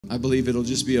I believe it'll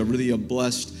just be a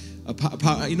blessed,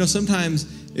 sometimes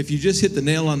if you just hit the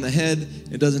nail on the head,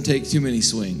 it doesn't take too many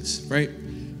swings, right?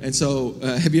 And so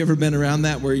have you ever been around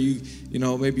that where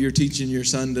maybe you're teaching your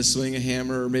son to swing a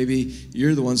hammer, or maybe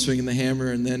you're the one swinging the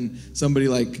hammer, and then somebody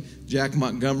like Jack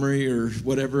Montgomery or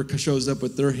whatever shows up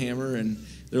with their hammer, and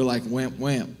they're like, whamp,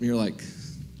 whamp. And you're like,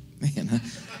 man,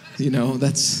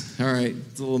 that's all right.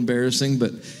 It's a little embarrassing,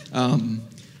 but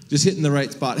just hitting the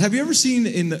right spot. Have you ever seen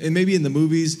maybe in the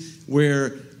movies where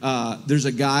there's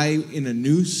a guy in a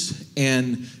noose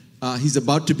and he's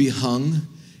about to be hung,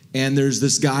 and there's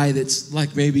this guy that's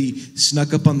like maybe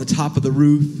snuck up on the top of the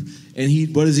roof, and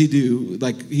what does he do?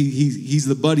 Like he's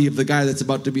the buddy of the guy that's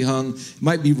about to be hung. It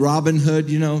might be Robin Hood,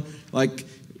 like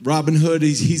Robin Hood.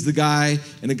 He's the guy,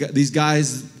 and these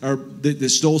guys that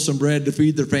stole some bread to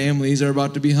feed their families are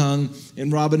about to be hung.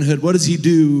 And Robin Hood, what does he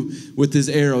do with his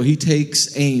arrow? He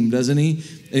takes aim, doesn't he?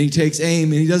 And he takes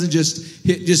aim, and he doesn't just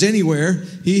hit just anywhere.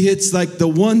 He hits like the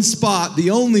one spot,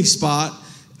 the only spot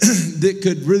that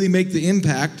could really make the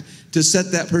impact to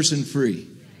set that person free.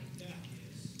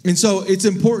 And so it's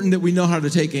important that we know how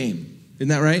to take aim. Isn't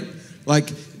that right?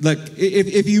 Like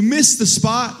if you miss the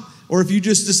spot, or if you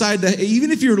just decide to,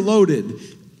 even if you're loaded,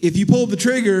 if you pull the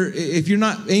trigger, if you're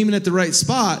not aiming at the right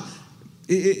spot,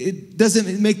 it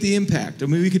doesn't make the impact. I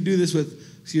mean, we could do this with,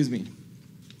 excuse me,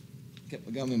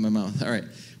 got me in my mouth. All right.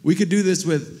 We could do this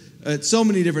with so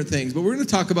many different things, but we're going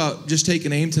to talk about just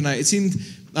taking aim tonight. It seemed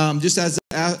just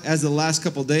as the last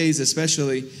couple days,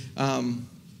 especially,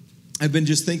 I've been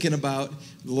just thinking about,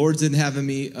 the Lord's been having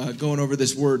me going over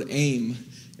this word aim.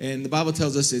 And the Bible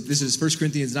tells us, this is 1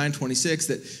 Corinthians 9:26,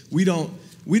 that we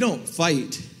don't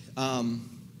fight,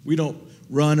 we don't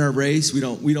run our race, we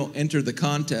don't enter the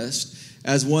contest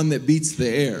as one that beats the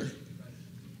air,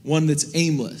 one that's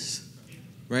aimless,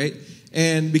 right?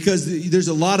 And because there's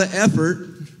a lot of effort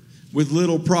with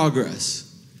little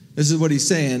progress. This is what he's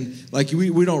saying. Like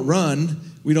we don't run,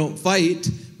 we don't fight,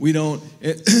 we don't.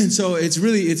 And so it's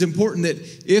important that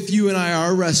if you and I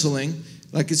are wrestling,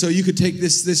 so you could take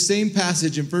this same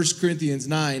passage in 1 Corinthians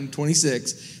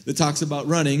 9:26 that talks about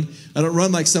running. I don't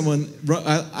run like someone.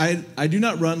 I do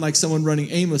not run like someone running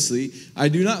aimlessly. I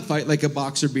do not fight like a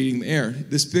boxer beating the air.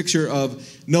 This picture of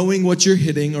knowing what you're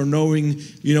hitting, or knowing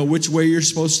which way you're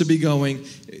supposed to be going,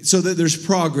 so that there's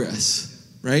progress,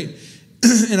 right?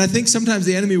 And I think sometimes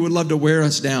the enemy would love to wear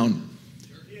us down.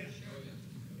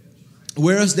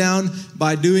 Wear us down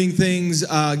by doing things,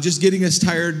 just getting us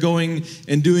tired going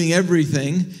and doing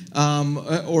everything,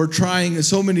 or trying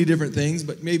so many different things,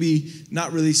 but maybe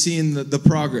not really seeing the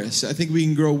progress. I think we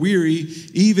can grow weary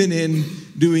even in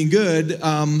doing good,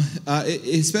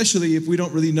 especially if we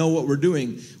don't really know what we're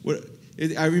doing.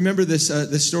 I remember this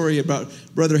story about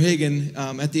Brother Hagin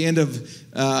at the end of,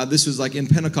 this was like in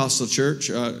Pentecostal church,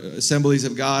 Assemblies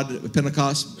of God,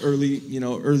 Pentecost, early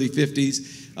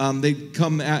 50s. They'd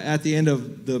come at the end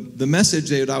of the message,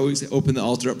 they would always open the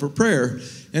altar up for prayer.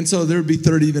 And so there would be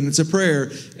 30 minutes of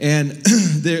prayer, and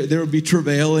there would be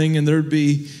travailing, and there would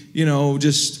be,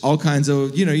 just all kinds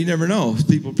of, you never know,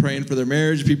 people praying for their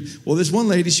marriage. Well, this one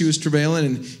lady, she was travailing,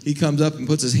 and he comes up and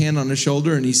puts his hand on her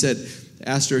shoulder, and he said,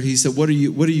 what are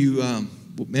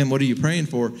you praying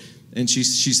for? And she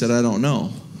said, I don't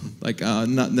know. Like,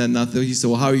 nothing. He said,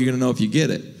 well, how are you going to know if you get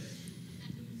it?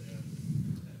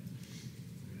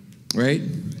 Right?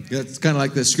 That's kind of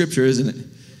like the scripture, isn't it?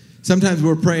 Sometimes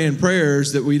we're praying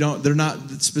prayers that they're not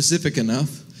specific enough.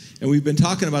 And we've been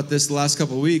talking about this the last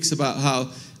couple of weeks about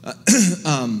how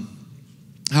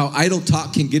idle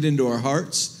talk can get into our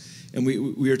hearts. And we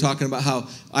were talking about how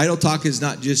idle talk is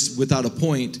not just without a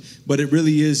point, but it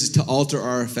really is to alter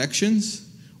our affections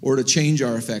or to change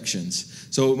our affections.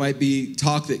 So it might be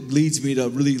talk that leads me to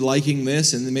really liking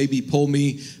this, and then maybe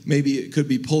it could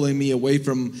be pulling me away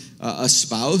from a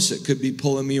spouse. It could be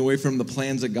pulling me away from the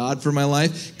plans of God for my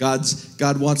life.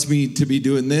 God wants me to be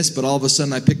doing this, but all of a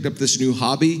sudden I picked up this new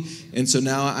hobby, and so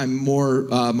now I'm more,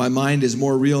 my mind is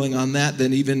more reeling on that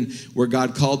than even where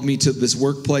God called me to this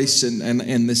workplace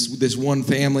and this one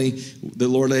family. The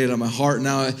Lord laid it on my heart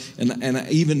now, and I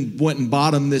even went and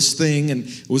bought him this thing and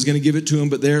was going to give it to him,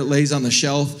 but there it lays on the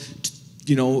shelf.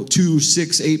 2,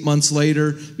 6, 8 months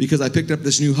later, because I picked up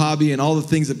this new hobby and all the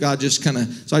things that God just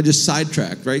so I just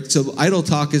sidetracked, right? So idle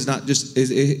talk is not just,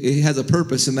 it has a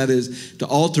purpose, and that is to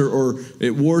alter, or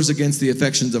it wars against the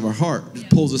affections of our heart. It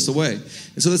pulls us away.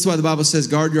 And so that's why the Bible says,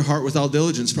 guard your heart with all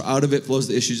diligence, for out of it flows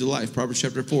the issues of life. Proverbs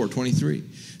chapter 4:23.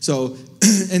 So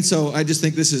I just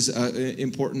think this is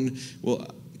important,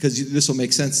 because this will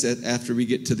make sense after we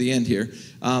get to the end here.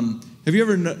 Have you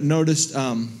ever noticed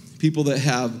people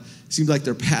that seems like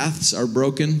their paths are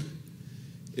broken?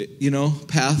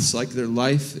 paths like their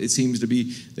life, it seems to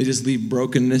be, they just leave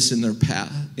brokenness in their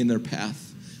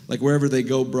path. Like wherever they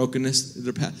go, brokenness in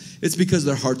their path. It's because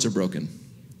their hearts are broken.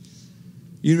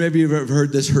 Maybe you've ever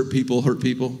heard this, hurt people hurt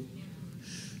people.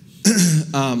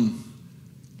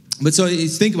 But so you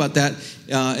think about that,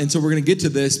 and so we're going to get to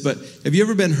this, but have you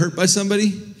ever been hurt by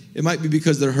somebody? It might be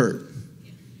because they're hurt.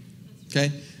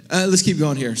 Okay? Let's keep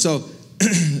going here. So,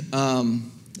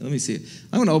 let me see.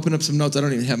 I'm going to open up some notes. I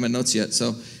don't even have my notes yet,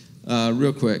 so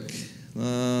real quick.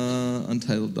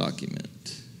 Untitled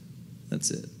document. That's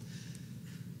it.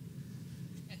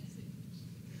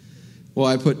 Well,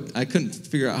 I couldn't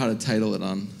figure out how to title it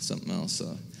on something else.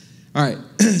 So. All right,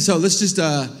 so let's just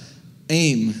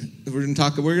aim. We're going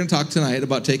to talk tonight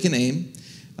about taking aim,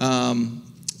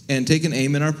 and taking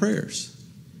aim in our prayers.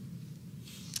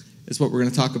 It's what we're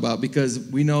going to talk about, because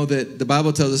we know that the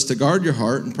Bible tells us to guard your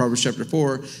heart in Proverbs chapter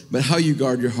 4. But how you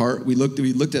guard your heart, we looked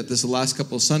at this the last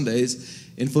couple of Sundays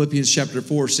in Philippians chapter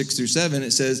 4, 6 through 7.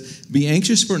 It says, "Be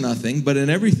anxious for nothing, but in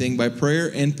everything by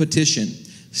prayer and petition,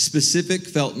 specific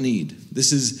felt need."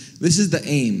 This is the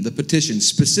aim, the petition,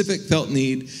 specific felt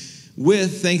need.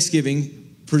 With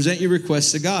thanksgiving, present your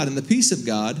requests to God, and the peace of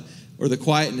God, or the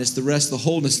quietness, the rest, the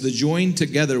wholeness, the join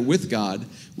together with God,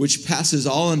 which passes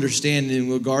all understanding,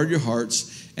 will guard your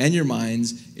hearts and your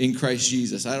minds in Christ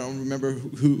Jesus. I don't remember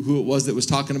who it was that was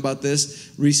talking about this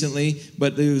recently,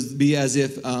 but it would be as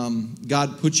if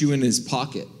God put you in his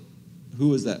pocket. Who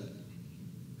was that?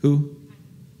 Who?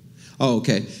 Oh,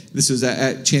 okay. This was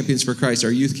at Champions for Christ,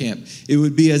 our youth camp. It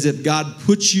would be as if God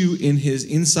put you in his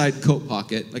inside coat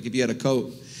pocket, like if you had a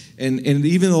coat. And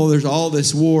even though there's all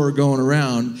this war going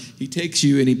around, he takes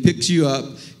you and he picks you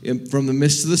up from the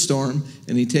midst of the storm,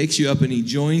 and he takes you up and he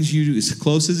joins you as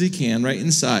close as he can, right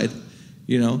inside,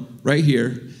 right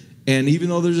here. And even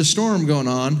though there's a storm going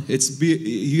on,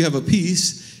 you have a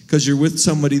peace because you're with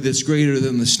somebody that's greater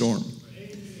than the storm.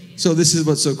 So this is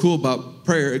what's so cool about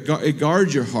prayer. It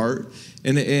guards your heart.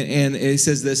 And it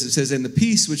says this, it says, "And the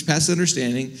peace which passes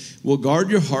understanding will guard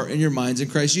your heart and your minds in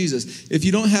Christ Jesus." If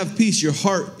you don't have peace, your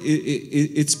heart,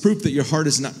 it's proof that your heart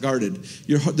is not guarded.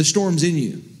 The storm's in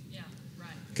you. Yeah, right.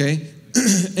 Okay?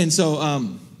 And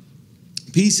so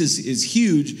peace is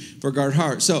huge for guard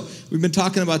heart. So we've been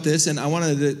talking about this, and I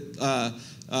wanted to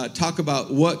talk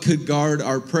about what could guard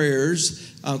our prayers,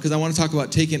 because I want to talk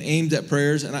about taking aim at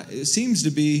prayers, and it seems to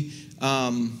be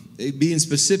being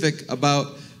specific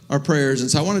about our prayers. And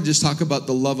so I want to just talk about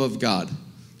the love of God,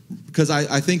 because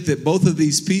I think that both of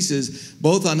these pieces,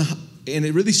 and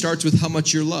it really starts with how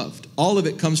much you're loved. All of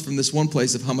it comes from this one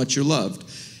place of how much you're loved.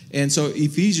 And so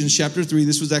Ephesians chapter 3,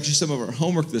 this was actually some of our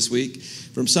homework this week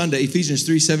from Sunday, Ephesians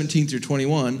 3, 17 through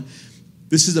 21.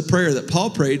 This is a prayer that Paul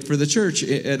prayed for the church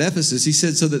at Ephesus. He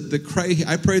said,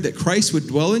 I pray that Christ would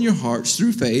dwell in your hearts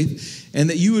through faith, and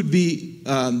that you would be,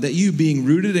 that you being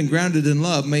rooted and grounded in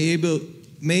love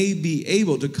may be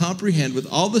able to comprehend with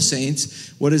all the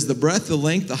saints what is the breadth, the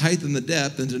length, the height, and the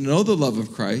depth, and to know the love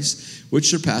of Christ, which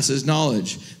surpasses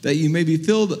knowledge, that you may be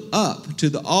filled up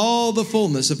to all the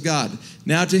fullness of God.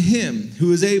 Now to him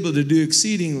who is able to do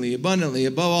exceedingly abundantly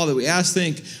above all that we ask,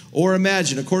 think, or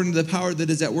imagine, according to the power that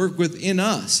is at work within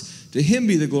us, to him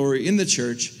be the glory in the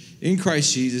church, in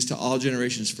Christ Jesus, to all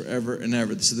generations forever and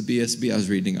ever. This is the BSB I was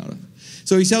reading out of.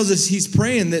 So he tells us he's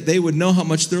praying that they would know how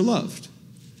much they're loved.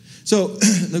 So,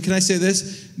 can I say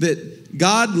this? That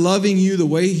God loving you the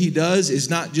way he does is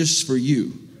not just for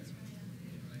you.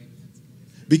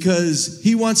 Because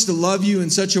he wants to love you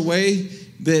in such a way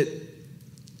that,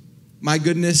 my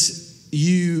goodness,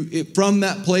 from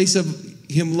that place of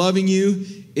him loving you,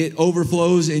 it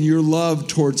overflows in your love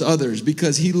towards others,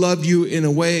 because he loved you in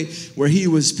a way where he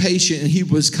was patient and he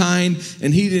was kind,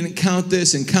 and he didn't count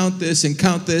this and count this and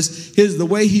count this. The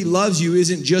way he loves you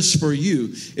isn't just for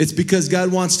you. It's because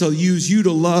God wants to use you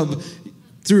to love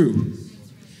through.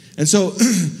 And so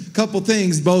a couple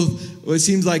things, it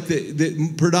seems like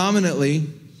that predominantly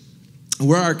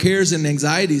where our cares and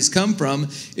anxieties come from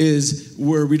is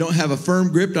where we don't have a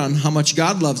firm grip on how much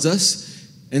God loves us.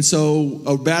 And so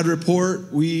a bad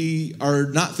report, we are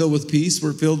not filled with peace.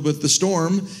 We're filled with the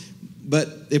storm. But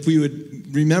if we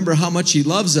would remember how much he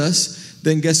loves us,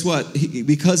 then guess what?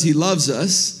 Because he loves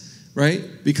us, right?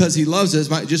 Because he loves us,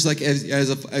 just like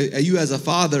you as a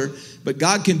father, but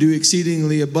God can do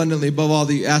exceedingly abundantly above all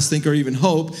that you ask, think, or even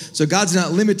hope. So God's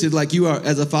not limited like you are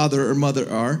as a father or mother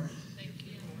are.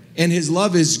 And his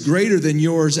love is greater than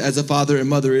yours as a father and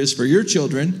mother is for your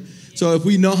children. So if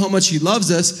we know how much he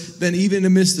loves us, then even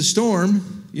amidst the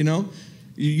storm,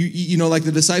 like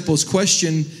the disciples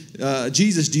questioned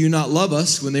Jesus, "Do you not love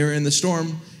us?" when they were in the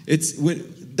storm.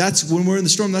 That that's when we're in the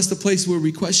storm, that's the place where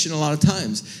we question a lot of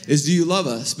times is, do you love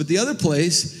us? But the other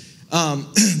place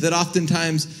that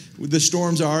oftentimes the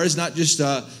storms are is not just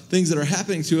things that are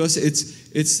happening to us.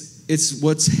 It's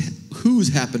who's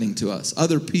happening to us,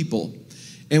 other people.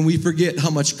 And we forget how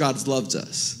much God loves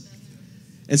us.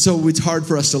 And so it's hard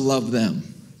for us to love them.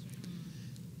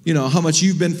 You know, how much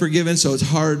you've been forgiven, so it's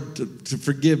hard to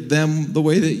forgive them the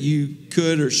way that you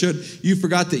could or should. You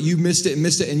forgot that you missed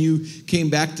it, and you came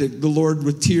back to the Lord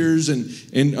with tears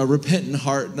and a repentant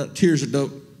heart. Not tears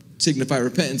don't signify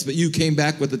repentance, but you came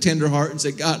back with a tender heart and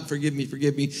said, God, forgive me.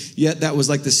 Yet that was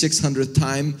like the 600th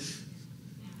time.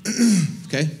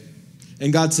 Okay?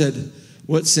 And God said,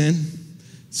 what sin?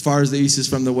 As far as the east is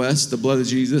from the west, the blood of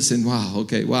Jesus. And wow,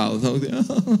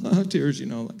 tears, you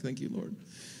know, like, thank you, Lord.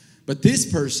 But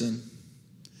this person,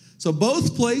 so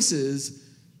both places,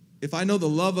 if I know the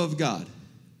love of God,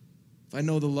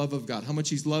 how much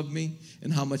he's loved me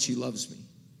and how much he loves me,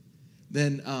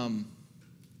 then I'm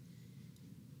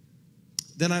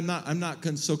not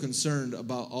so concerned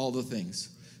about all the things.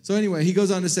 So anyway, he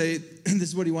goes on to say, this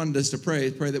is what he wanted us to pray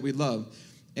that we love.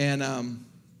 And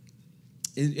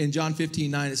in John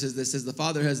 15:9, it says this, the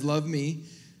Father has loved me,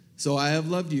 so I have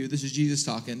loved you. This is Jesus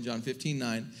talking, John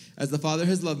 15:9. As the Father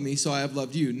has loved me, so I have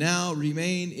loved you. Now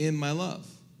remain in my love.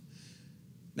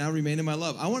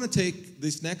 I want to take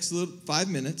this next little 5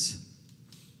 minutes.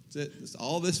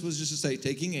 All this was just to say,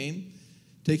 taking aim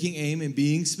and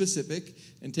being specific,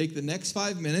 and take the next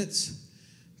 5 minutes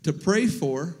to pray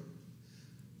for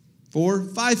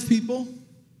 5 people,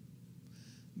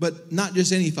 but not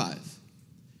just any 5.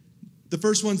 The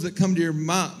first ones that come to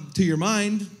your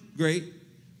mind, great.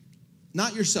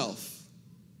 Not yourself,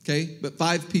 okay? But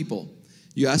 5 people.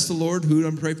 You ask the Lord who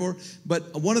I'm pray for.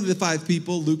 But one of the 5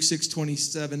 people, Luke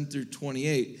 6:27 through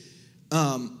 28,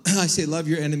 I say, love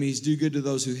your enemies, do good to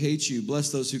those who hate you, bless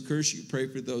those who curse you, pray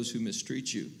for those who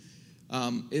mistreat you.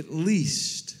 At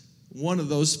least one of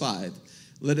those 5,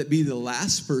 let it be the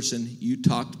last person you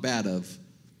talked bad of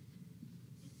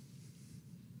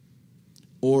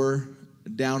or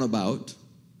down about,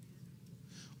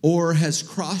 or has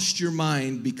crossed your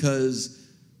mind because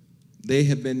they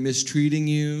have been mistreating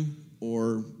you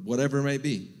or whatever it may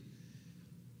be.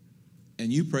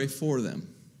 And you pray for them.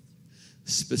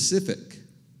 Specific.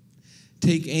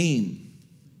 Take aim.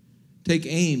 Take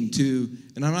aim to,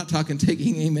 and I'm not talking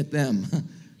taking aim at them.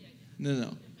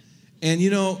 No. And you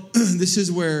know, this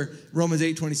is where Romans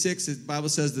 8:26, the Bible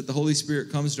says that the Holy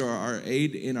Spirit comes to our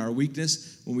aid in our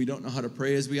weakness when we don't know how to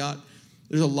pray as we ought.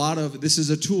 This is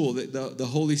a tool that the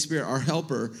Holy Spirit, our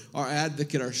helper, our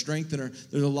advocate, our strengthener,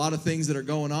 there's a lot of things that are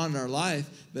going on in our life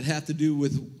that have to do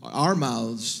with our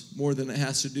mouths more than it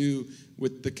has to do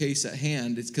with the case at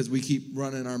hand. It's because we keep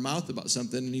running our mouth about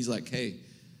something, and he's like, hey,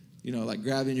 you know, like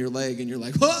grabbing your leg, and you're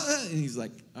like, what? And he's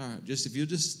like, all right, if you'll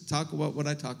just talk about what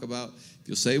I talk about, if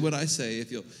you'll say what I say,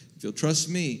 if you'll trust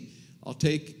me, I'll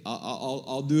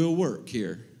do a work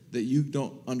here that you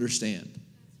don't understand,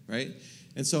 right?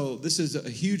 And so this is a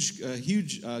huge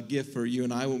gift for you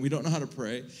and I when we don't know how to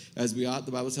pray as we ought.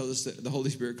 The Bible tells us that the Holy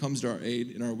Spirit comes to our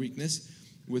aid in our weakness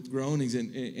with groanings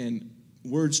and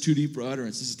words too deep for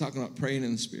utterance. This is talking about praying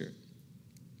in the Spirit.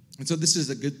 And so this is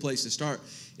a good place to start.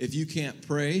 If you can't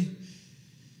pray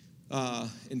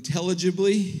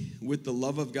intelligibly with the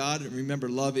love of God, and remember,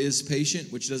 love is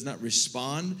patient, which does not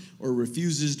respond or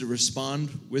refuses to respond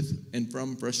with and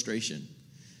from frustration.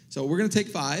 So we're going to take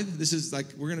 5. This is like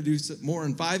we're going to do more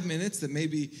in 5 minutes than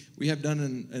maybe we have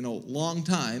done in a long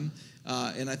time.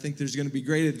 And I think there's going to be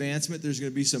great advancement. There's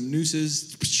going to be some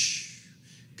nooses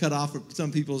cut off of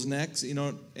some people's necks, you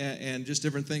know, and just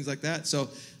different things like that. So,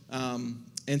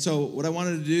 and so what I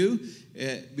wanted to do,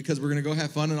 because we're going to go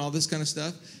have fun and all this kind of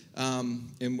stuff,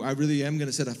 and I really am going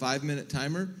to set a 5-minute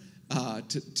timer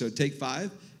to take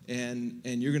 5. And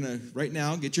you're going to, right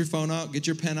now, get your phone out, get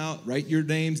your pen out, write your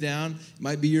names down. It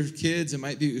might be your kids. It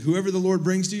might be whoever the Lord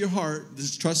brings to your heart.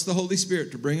 Just trust the Holy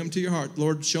Spirit to bring them to your heart.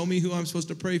 Lord, show me who I'm supposed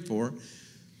to pray for.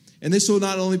 And this will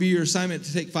not only be your assignment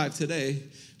to take 5 today,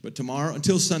 but tomorrow,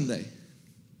 until Sunday.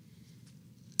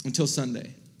 Until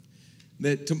Sunday.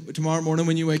 That tomorrow morning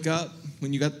when you wake up,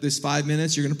 when you got this 5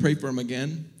 minutes, you're going to pray for them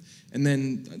again. And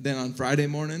then on Friday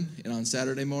morning, and on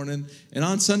Saturday morning, and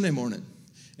on Sunday morning.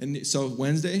 And so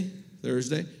Wednesday,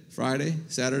 Thursday, Friday,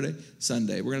 Saturday,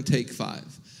 Sunday. We're going to take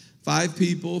 5. 5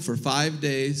 people for 5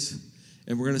 days,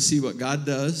 and we're going to see what God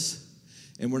does.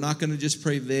 And we're not going to just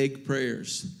pray vague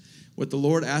prayers. What the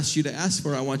Lord asks you to ask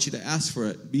for, I want you to ask for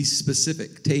it. Be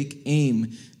specific. Take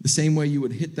aim the same way you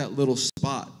would hit that little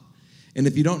spot. And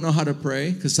if you don't know how to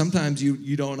pray, because sometimes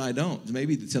you don't and I don't,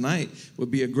 maybe tonight would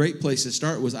be a great place to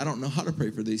start was I don't know how to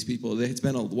pray for these people. It's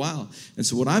been a while. And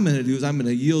so what I'm going to do is I'm going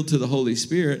to yield to the Holy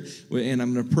Spirit, and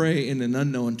I'm going to pray in an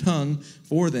unknown tongue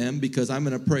for them, because I'm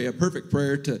going to pray a perfect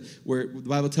prayer to where the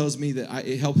Bible tells me that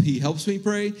He helps me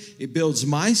pray. It builds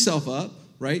myself up,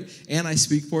 right? And I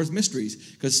speak forth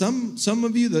mysteries. Because some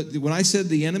of you, when I said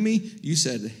the enemy, you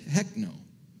said, heck no.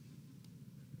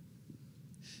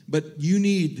 But you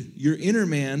need your inner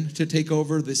man to take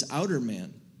over this outer man.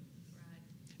 Right.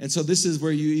 And so this is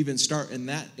where you even start in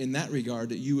that regard,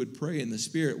 that you would pray in the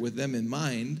Spirit with them in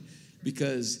mind,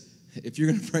 because if you're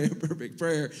going to pray a perfect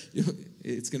prayer,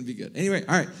 it's going to be good. Anyway,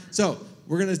 all right. So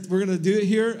we're gonna do it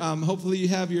here. Hopefully you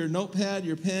have your notepad,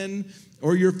 your pen,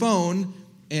 or your phone,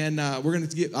 and we're going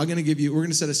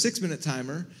to set a 6-minute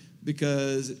timer.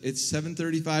 Because it's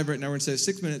 7:35 right now, we're going to set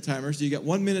a 6-minute timer. So you got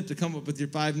 1 minute to come up with your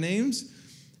 5 names.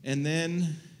 And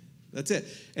then that's it.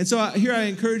 And so here I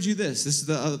encourage you this. This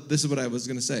is what I was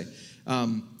going to say.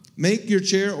 Make your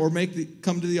chair or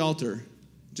come to the altar.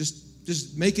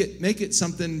 Just make it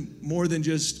something more than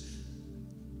just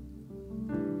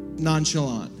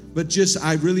nonchalant. But just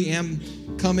I really am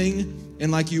coming,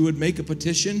 and like you would make a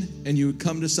petition, and you would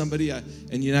come to somebody,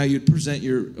 and you'd present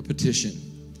your petition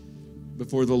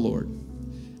before the Lord.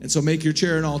 And so make your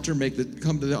chair an altar,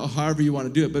 however you want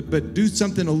to do it. But do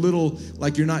something a little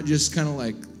like you're not just kind of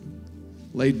like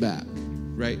laid back,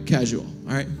 right? Casual,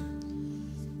 all right?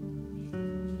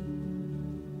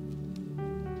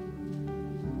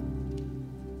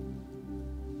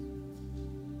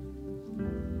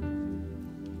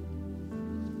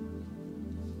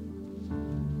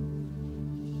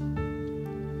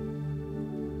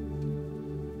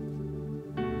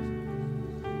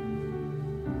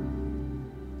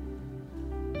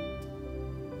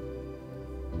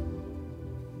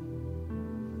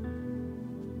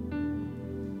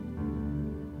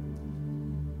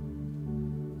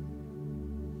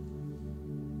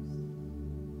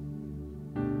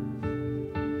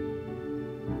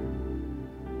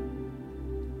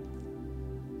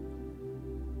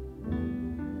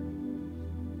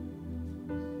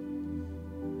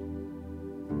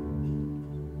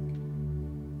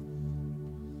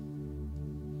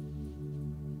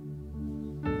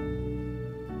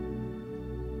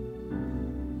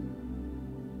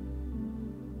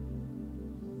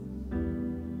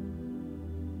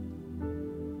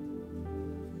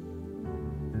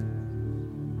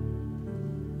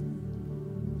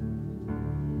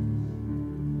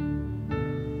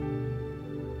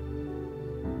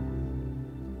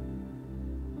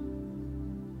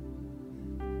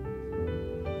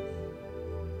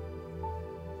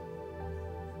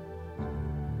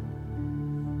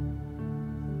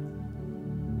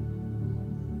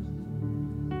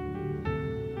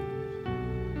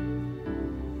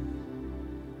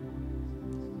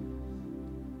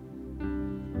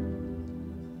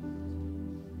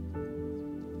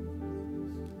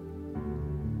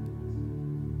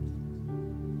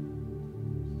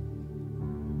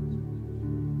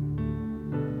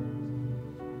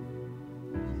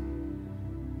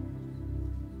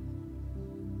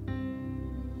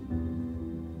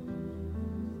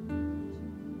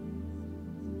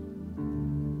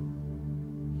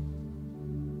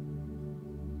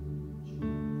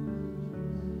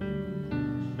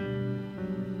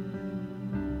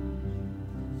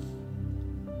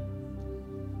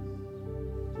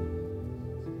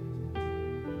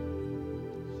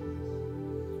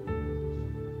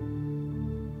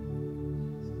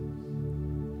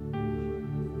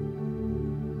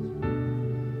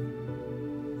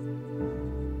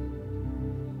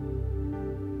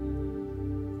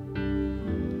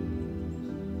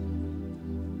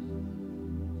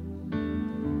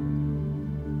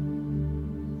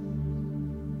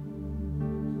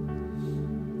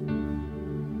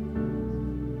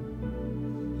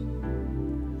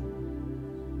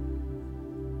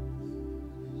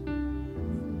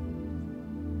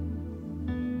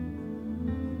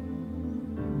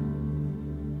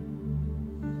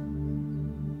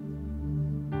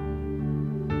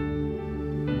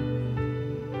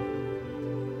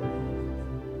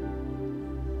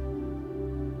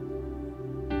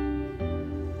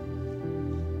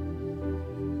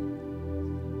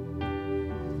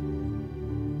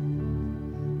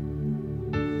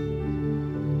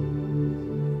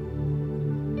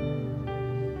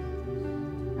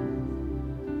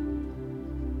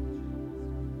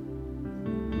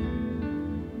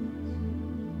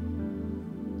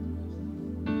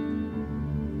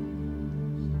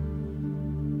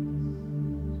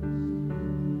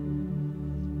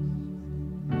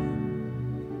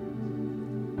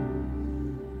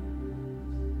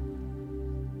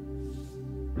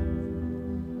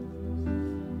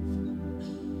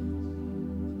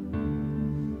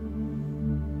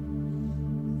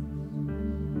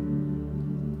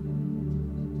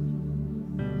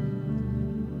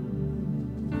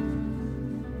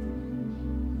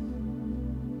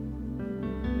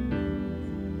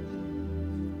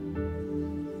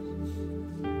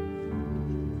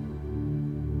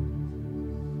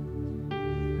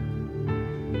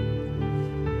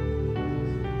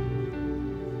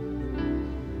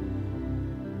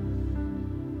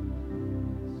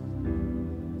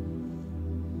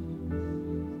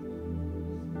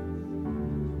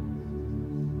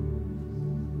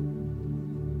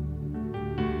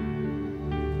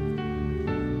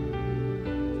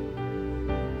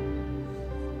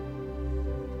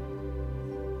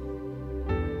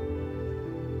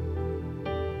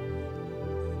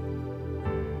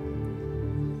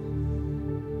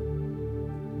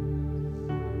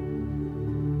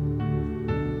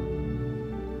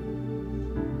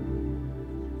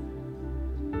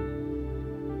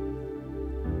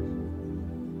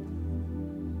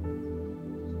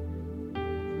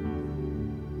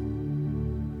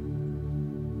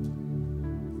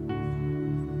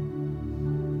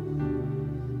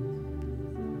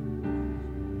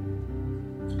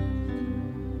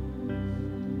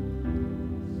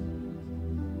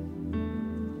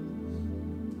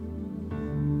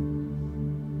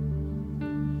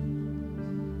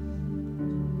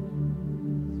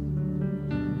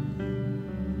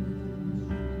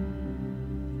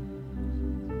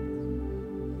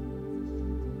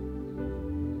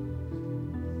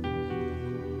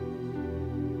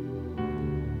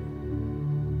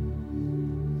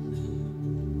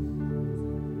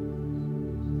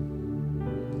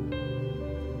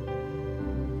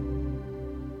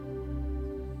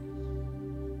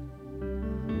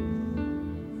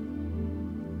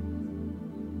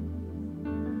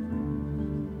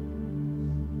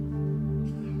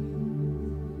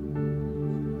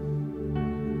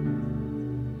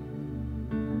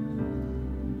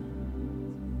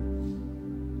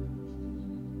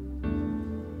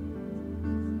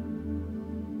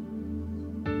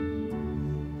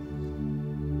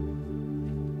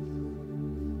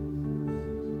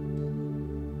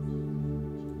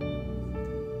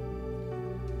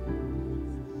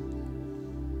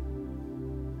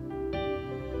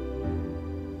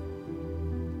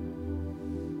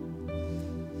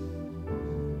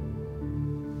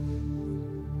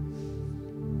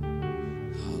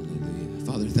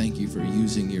 for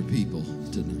using your people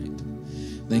tonight.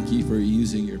 Thank you for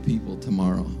using your people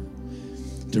tomorrow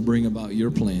to bring about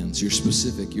your plans, your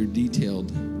specific, your detailed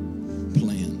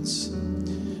plans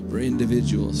for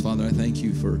individuals. Father, I thank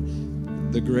you for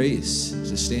the grace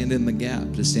to stand in the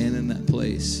gap, to stand in that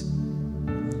place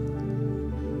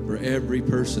for every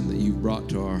person that you've brought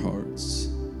to our hearts.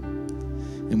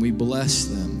 And we bless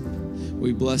them.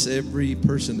 We bless every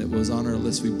person that was on our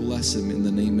list. We bless them in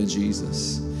the name of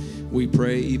Jesus. We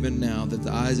pray even now that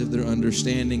the eyes of their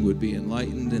understanding would be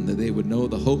enlightened and that they would know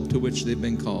the hope to which they've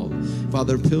been called.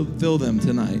 Father, fill them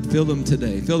tonight. Fill them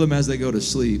today. Fill them as they go to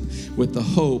sleep with the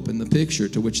hope and the picture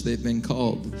to which they've been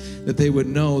called. That they would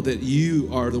know that you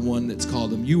are the one that's called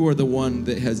them. You are the one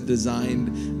that has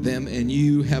designed them, and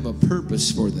you have a purpose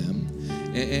for them.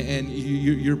 And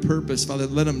your purpose, Father,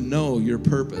 let them know your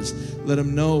purpose. Let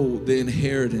them know the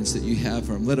inheritance that you have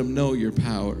for them. Let them know your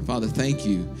power. Father, thank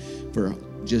you for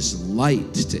just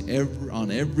light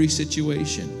on every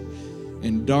situation.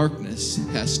 And darkness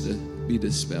has to be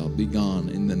dispelled, be gone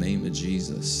in the name of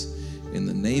Jesus. In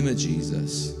the name of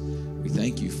Jesus, we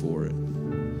thank you for it.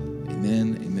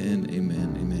 Amen, amen,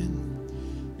 amen, amen.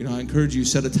 You know, I encourage you,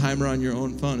 set a timer on your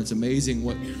own phone. It's amazing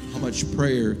how much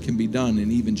prayer can be done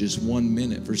in even just 1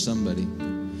 minute for somebody.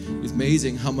 It's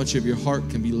amazing how much of your heart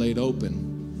can be laid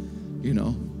open, you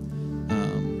know.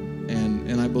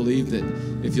 And I believe that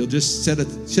if you'll just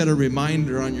set a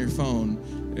reminder on your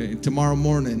phone, tomorrow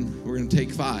morning we're going to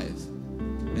take 5.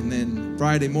 And then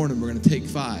Friday morning we're going to take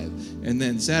 5. And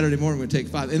then Saturday morning we're going to take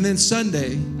 5. And then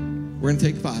Sunday we're going to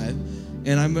take 5.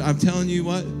 And I'm telling you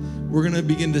what, we're going to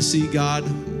begin to see God.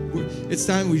 It's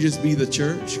time we just be the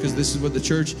church, because this is what the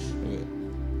church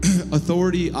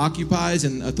authority occupies,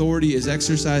 and authority is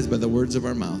exercised by the words of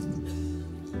our mouth.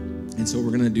 And so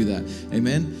we're going to do that.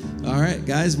 Amen. All right,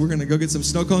 guys, we're going to go get some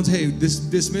snow cones. Hey,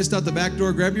 dismissed out the back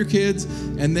door. Grab your kids,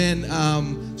 and then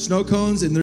snow cones, and